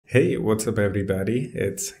Hey, what's up everybody?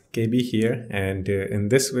 It's KB here, and in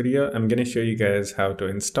this video I'm going to show you guys how to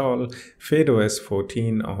install FydeOS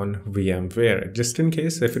 14 on VMware. Just in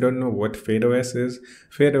case if you don't know what FydeOS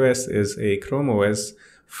is a Chrome OS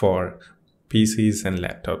for PCs and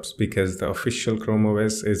laptops, because the official Chrome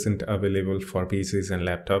OS isn't available for PCs and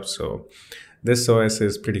laptops. So this OS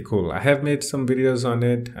is pretty cool. I have made some videos on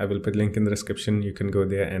it. I will put a link in the description. You can go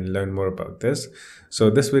there and learn more about this.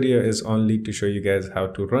 So this video is only to show you guys how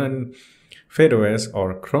to run FydeOS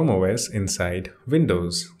or Chrome OS inside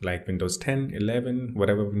Windows, like Windows 10, 11,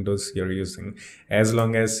 whatever Windows you're using. As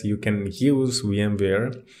long as you can use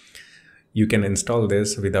VMware, you can install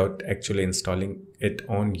this without actually installing it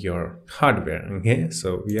on your hardware. Okay,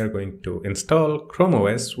 so we are going to install Chrome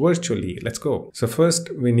OS virtually. Let's go. So first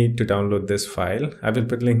we need to download this file. I will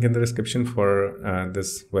put a link in the description for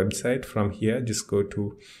this website. From here, just go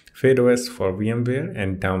to FydeOS for VMware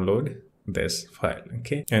and download this file.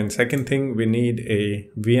 Okay, and second thing, we need a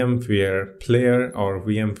VMware player or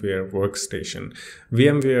VMware workstation.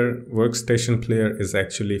 VMware workstation player is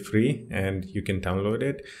actually free and you can download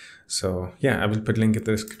it. So yeah, I will put a link in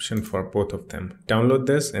the description for both of them. Download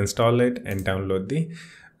this, install it, and download the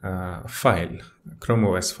file, Chrome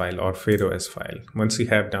OS file or FydeOS file. Once you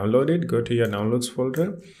have downloaded, go to your downloads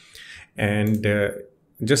folder and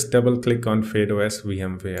just double click on FydeOS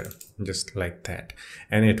VMware, just like that.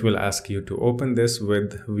 And it will ask you to open this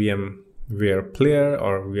with VMware player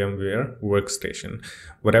or VMware workstation.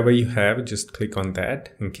 Whatever you have, just click on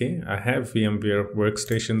that. Okay, I have VMware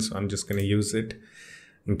workstation, so I'm just going to use it.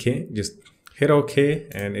 Okay, just hit OK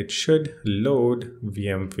and it should load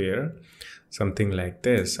VMware, something like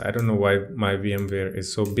this. I don't know why my VMware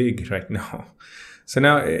is so big right now. So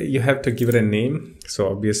now you have to give it a name. So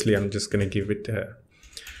obviously I'm just going to give it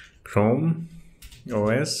Chrome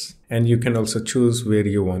OS, and you can also choose where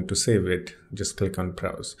you want to save it. Just click on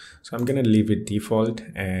browse. So I'm going to leave it default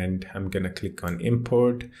and I'm going to click on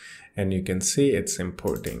import, and you can see it's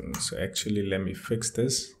importing. So actually let me fix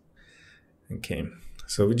this. Okay,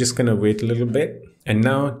 so we're just gonna wait a little bit, and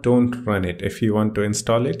now don't run it. If you want to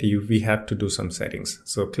install it, we have to do some settings.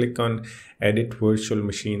 So click on edit virtual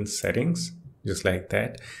machine settings, just like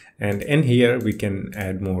that. And in here, we can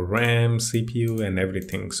add more RAM, CPU, and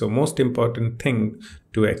everything. So most important thing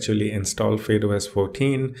to actually install FydeOS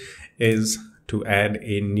 14 is to add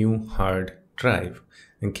a new hard drive.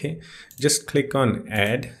 Okay, just click on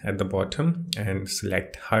add at the bottom and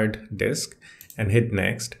select hard disk and hit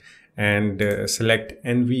next. And select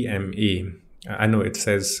NVMe. I know it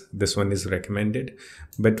says this one is recommended,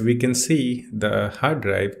 but we can see the hard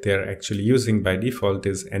drive they're actually using by default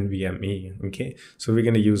is NVMe. Okay, so we're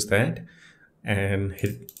going to use that and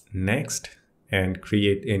hit next and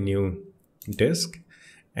create a new disk.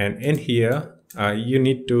 And in here, you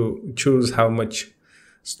need to choose how much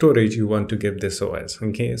storage you want to give this OS.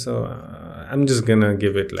 Okay, so I'm just going to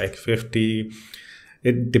give it like 50.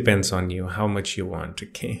 It depends on you how much you want.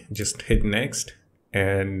 Okay, just hit next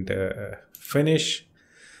and finish.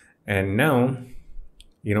 And now,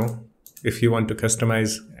 you know, if you want to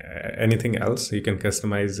customize anything else, you can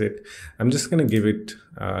customize it. I'm just going to give it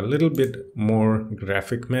a little bit more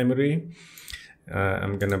graphic memory.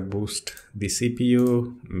 I'm going to boost the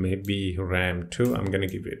CPU, maybe RAM too. I'm going to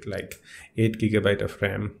give it like 8 GB of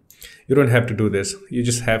RAM. You don't have to do this. You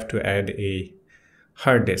just have to add a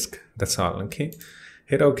hard disk. That's all. Okay.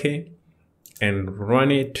 Hit OK and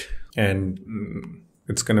run it, and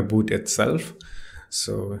it's gonna boot itself.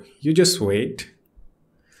 So you just wait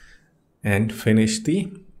and finish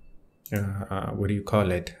the what do you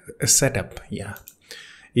call it, a setup. Yeah,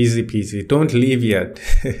 easy peasy. Don't leave yet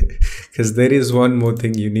because there is one more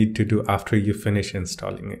thing you need to do after you finish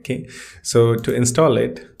installing. Okay, so to install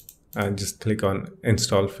it, just click on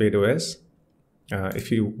install FydeOS.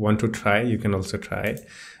 If you want to try, you can also try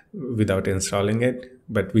without installing it,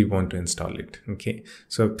 but we want to install it. Okay,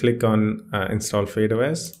 so click on install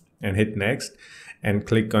FydeOS and hit next, and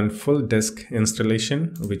click on full disk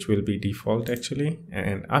installation, which will be default actually.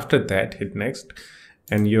 And after that, hit next,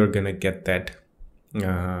 and you're gonna get that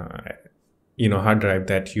hard drive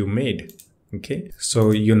that you made. Okay, so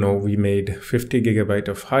we made 50 GB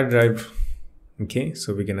of hard drive. Okay,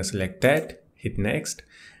 so we're gonna select that, hit next,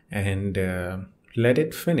 and let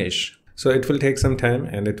it finish. So it will take some time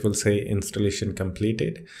and it will say installation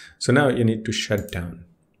completed. So now you need to shut down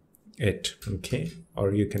it. Okay,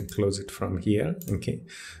 or you can close it from here. Okay,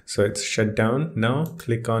 so it's shut down. Now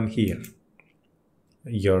click on here,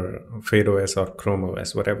 your FydeOS or Chrome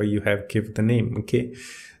OS, whatever you have, give the name. Okay,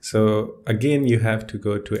 so again, you have to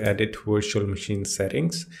go to edit virtual machine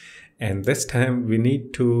settings, and this time we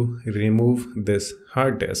need to remove this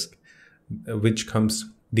hard disk which comes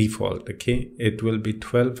default. Okay, it will be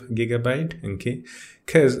 12 gigabyte. Okay,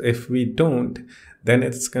 because if we don't, then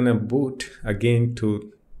it's gonna boot again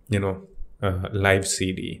to, you know, live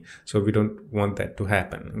CD. So we don't want that to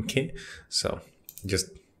happen. Okay, so just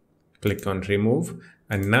click on remove,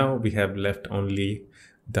 and now we have left only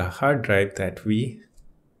the hard drive that we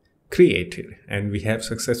created, and we have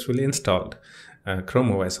successfully installed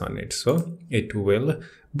Chrome OS on it, so it will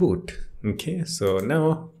boot. Okay, so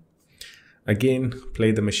now again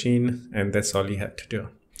play the machine, and that's all you have to do.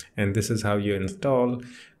 And this is how you install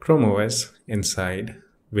Chrome OS inside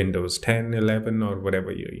Windows 10, 11, or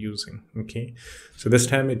whatever you're using. Okay, so this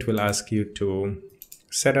time it will ask you to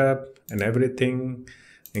set up and everything.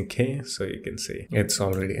 Okay, so you can see it's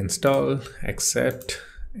already installed. Accept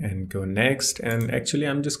and go next. And actually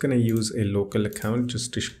I'm just going to use a local account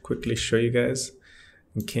just to quickly show you guys.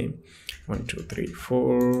 Okay, 1 2 3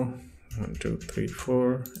 4, 1 2 3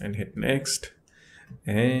 4, and hit next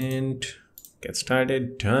and get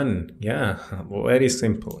started. Done. Yeah, very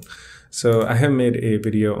simple. So I have made a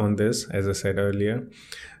video on this, as I said earlier.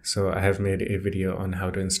 So I have made a video on how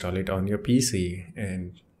to install it on your PC,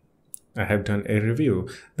 and I have done a review.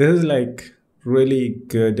 This is like really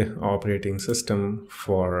good operating system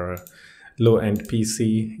for low-end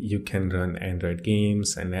PC. You can run Android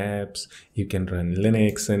games and apps. You can run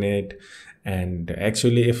Linux in it. And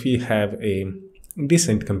actually, if you have a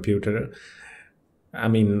decent computer, I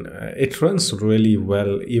mean, it runs really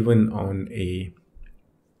well even on a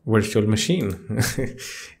virtual machine.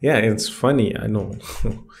 Yeah, it's funny, I know.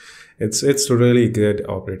 It's a really good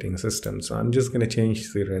operating system. So I'm just going to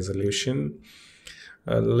change the resolution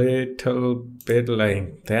a little bit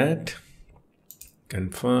like that.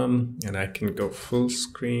 Confirm, and I can go full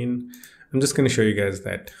screen. I'm just going to show you guys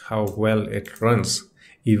that how well it runs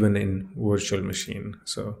even in virtual machine.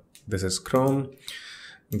 So this is Chrome.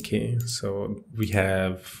 Okay, so we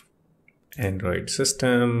have Android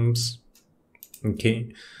systems.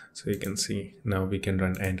 Okay, so you can see now we can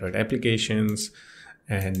run Android applications,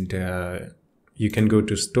 and you can go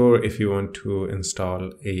to store if you want to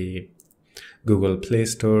install a Google Play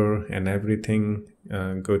Store and everything.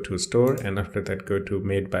 Go to store, and after that go to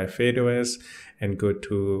made by FydeOS and go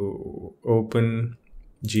to open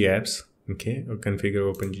GApps. Okay, or configure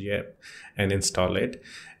open GApp and install it,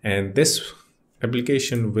 and this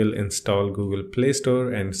application will install Google Play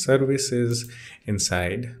Store and services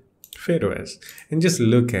inside FydeOS. And just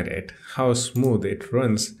look at it, how smooth it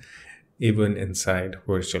runs even inside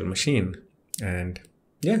virtual machine. And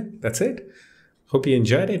yeah, that's it. Hope you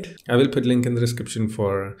enjoyed it. I will put link in the description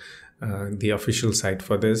for the official site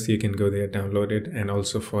for this. You can go there, download it, and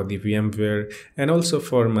also for the VMware, and also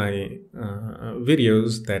for my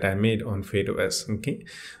videos that I made on FydeOS. Okay,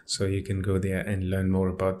 so you can go there and learn more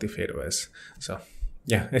about the FydeOS. So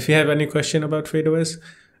yeah, if you have any question about FydeOS,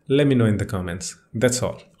 let me know in the comments. That's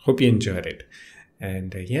all. Hope you enjoyed it.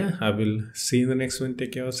 And yeah, I will see you in the next one.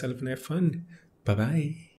 Take care of yourself and have fun. Bye bye.